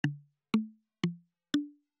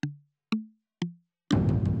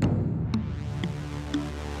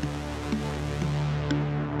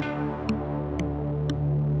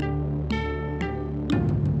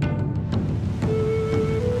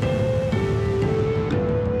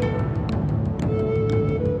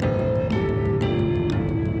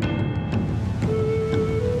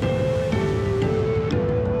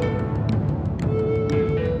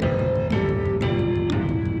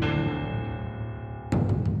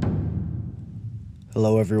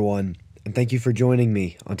Hello, everyone, and thank you for joining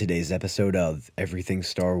me on today's episode of Everything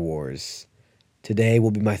Star Wars. Today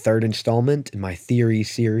will be my third installment in my theory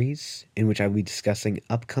series, in which I will be discussing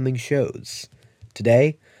upcoming shows.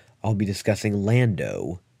 Today, I'll be discussing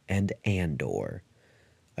Lando and Andor,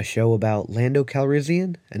 a show about Lando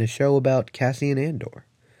Calrissian and a show about Cassian Andor.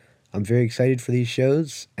 I'm very excited for these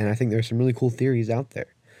shows, and I think there are some really cool theories out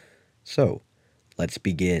there. So, let's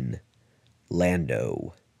begin.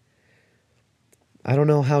 Lando. I don't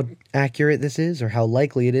know how accurate this is or how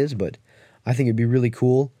likely it is, but I think it'd be really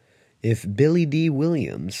cool if Billy D.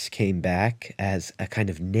 Williams came back as a kind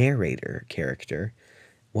of narrator character,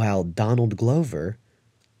 while Donald Glover,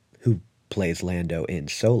 who plays Lando in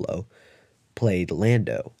Solo, played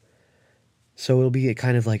Lando. So it'll be a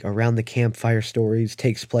kind of like around the campfire stories,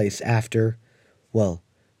 takes place after, well,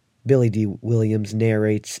 Billy D. Williams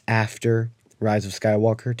narrates after Rise of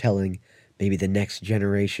Skywalker, telling maybe the next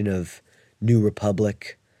generation of New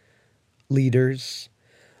Republic leaders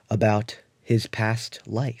about his past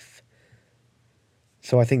life.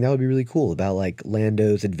 So I think that would be really cool, about like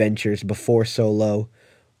Lando's adventures before Solo,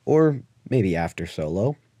 or maybe after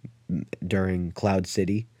Solo, during Cloud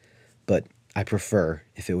City, but I prefer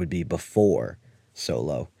if it would be before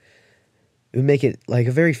Solo. It would make it like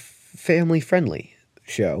a very family-friendly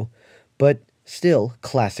show, but still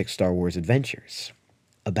classic Star Wars adventures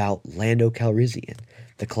about Lando Calrissian,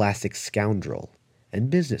 the classic scoundrel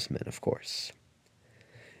and businessman, of course.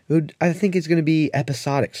 I think it's going to be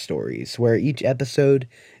episodic stories, where each episode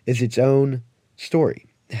is its own story,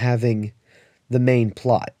 having its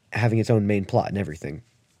own main plot and everything,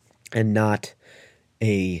 and not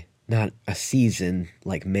a season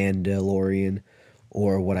like Mandalorian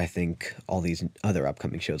or what I think all these other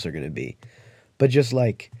upcoming shows are going to be. But just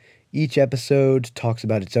like each episode talks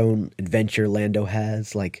about its own adventure Lando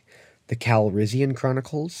has, like the Calrissian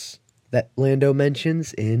Chronicles that Lando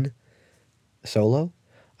mentions in Solo.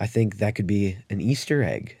 I think that could be an Easter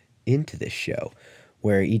egg into this show,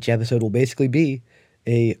 where each episode will basically be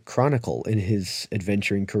a chronicle in his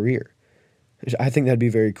adventuring career. I think that'd be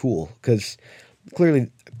very cool, because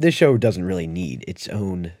clearly this show doesn't really need its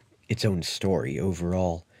own story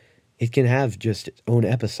overall. It can have just its own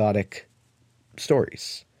episodic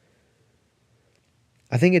stories.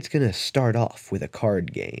 I think it's going to start off with a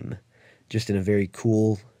card game, just in a very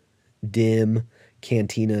cool, dim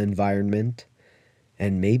cantina environment,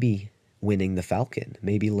 and maybe winning the Falcon.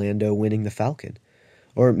 Maybe Lando winning the Falcon.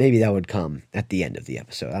 Or maybe that would come at the end of the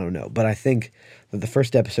episode. I don't know. But I think that the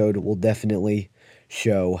first episode will definitely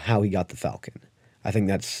show how he got the Falcon. I think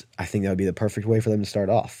that would be the perfect way for them to start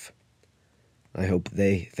off. I hope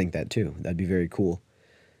they think that too. That'd be very cool.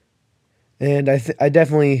 And I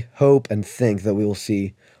definitely hope and think that we will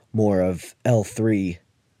see more of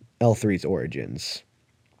L3's origins,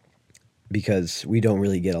 because we don't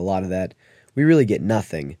really get a lot of that. We really get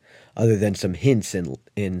nothing other than some hints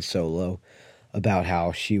in Solo about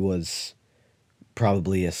how she was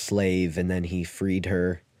probably a slave and then he freed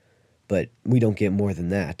her, but we don't get more than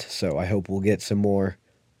that. So I hope we'll get some more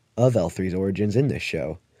of L3's origins in this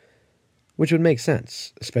show, which would make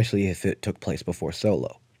sense, especially if it took place before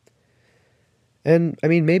Solo. And, I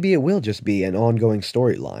mean, maybe it will just be an ongoing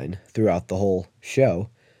storyline throughout the whole show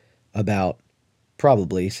about,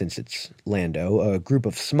 probably, since it's Lando, a group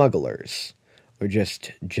of smugglers, or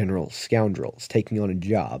just general scoundrels taking on a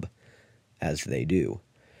job, as they do.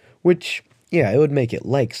 Which, yeah, it would make it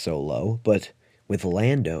like Solo, but with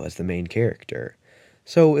Lando as the main character.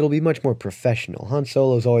 So it'll be much more professional. Han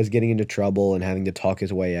Solo's always getting into trouble and having to talk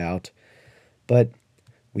his way out, but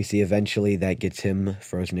we see eventually that gets him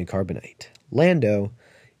frozen in carbonite. Lando,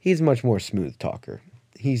 he's much more smooth talker.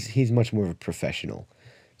 He's much more of a professional.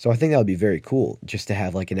 So I think that would be very cool, just to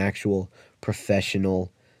have like an actual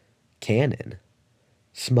professional canon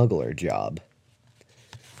smuggler job.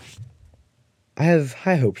 I have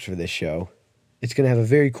high hopes for this show. It's going to have a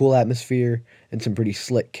very cool atmosphere and some pretty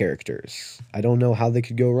slick characters. I don't know how they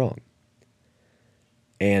could go wrong.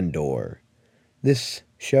 Andor. This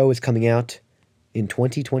show is coming out in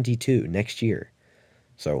 2022, next year.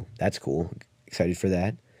 So that's cool. Excited for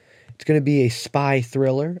that. It's going to be a spy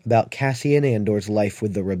thriller about Cassian Andor's life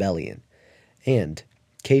with the rebellion. And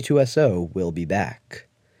K2SO will be back.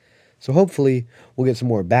 So hopefully we'll get some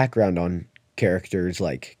more background on characters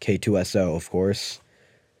like K2SO, of course,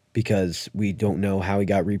 because we don't know how he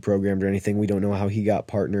got reprogrammed or anything. We don't know how he got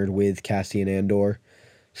partnered with Cassian Andor.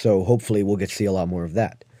 So hopefully we'll get to see a lot more of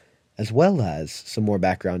that, as well as some more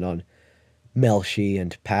background on Melshi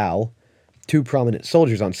and Pow, two prominent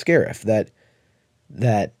soldiers on Scarif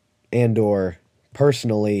that Andor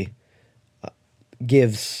personally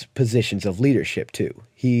gives positions of leadership too.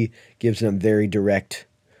 He gives them very direct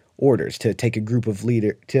orders to take a group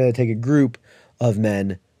of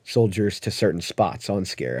men, soldiers to certain spots on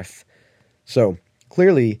Scarif. So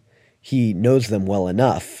clearly, he knows them well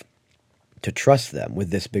enough to trust them with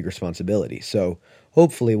this big responsibility. So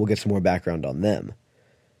hopefully, we'll get some more background on them,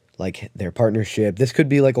 like their partnership. This could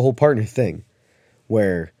be like a whole partner thing,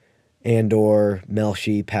 where Andor,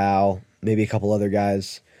 Melshi, Pal, maybe a couple other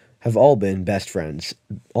guys have all been best friends,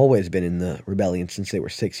 always been in the rebellion since they were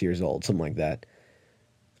 6 years old, something like that.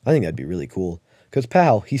 I think that'd be really cool. Because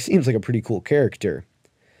Pal, he seems like a pretty cool character,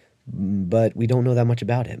 but we don't know that much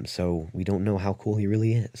about him, so we don't know how cool he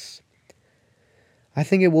really is. I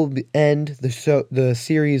think it will end, the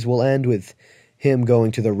series will end with him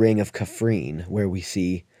going to the Ring of Kafrene, where we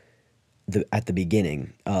see at the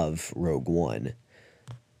beginning of Rogue One.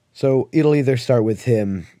 So it'll either start with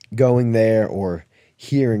him going there or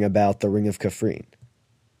hearing about the Ring of Kafrene,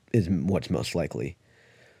 is what's most likely.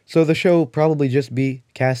 So the show will probably just be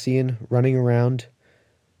Cassian running around,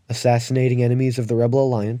 assassinating enemies of the Rebel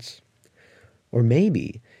Alliance. Or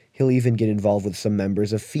maybe he'll even get involved with some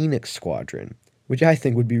members of Phoenix Squadron, which I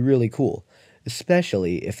think would be really cool,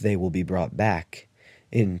 especially if they will be brought back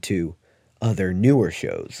into other newer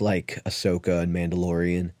shows like Ahsoka and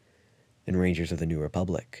Mandalorian and Rangers of the New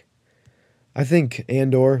Republic. I think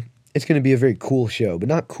Andor, it's going to be a very cool show, but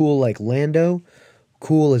not cool like Lando.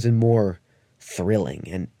 Cool as in more thrilling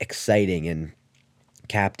and exciting and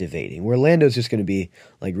captivating, where Lando's just going to be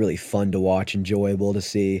like really fun to watch, enjoyable to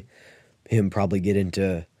see him probably get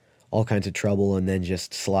into all kinds of trouble and then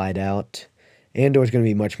just slide out. Andor's going to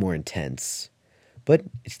be much more intense, but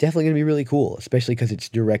it's definitely going to be really cool, especially because it's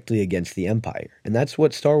directly against the Empire, and that's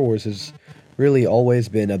what Star Wars has really always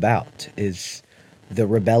been about, is the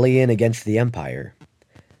rebellion against the Empire,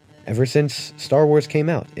 ever since Star Wars came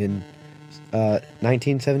out in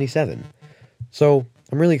 1977. So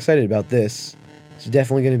I'm really excited about this. It's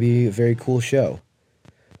definitely going to be a very cool show.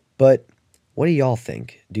 But what do y'all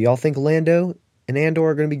think? Do y'all think Lando and Andor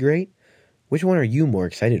are going to be great? Which one are you more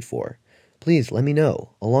excited for? Please let me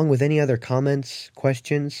know, along with any other comments,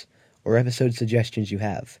 questions, or episode suggestions you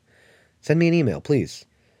have. Send me an email, please.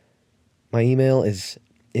 My email is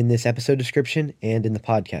in this episode description and in the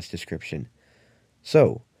podcast description.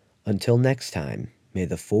 So, until next time, may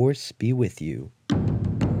the Force be with you.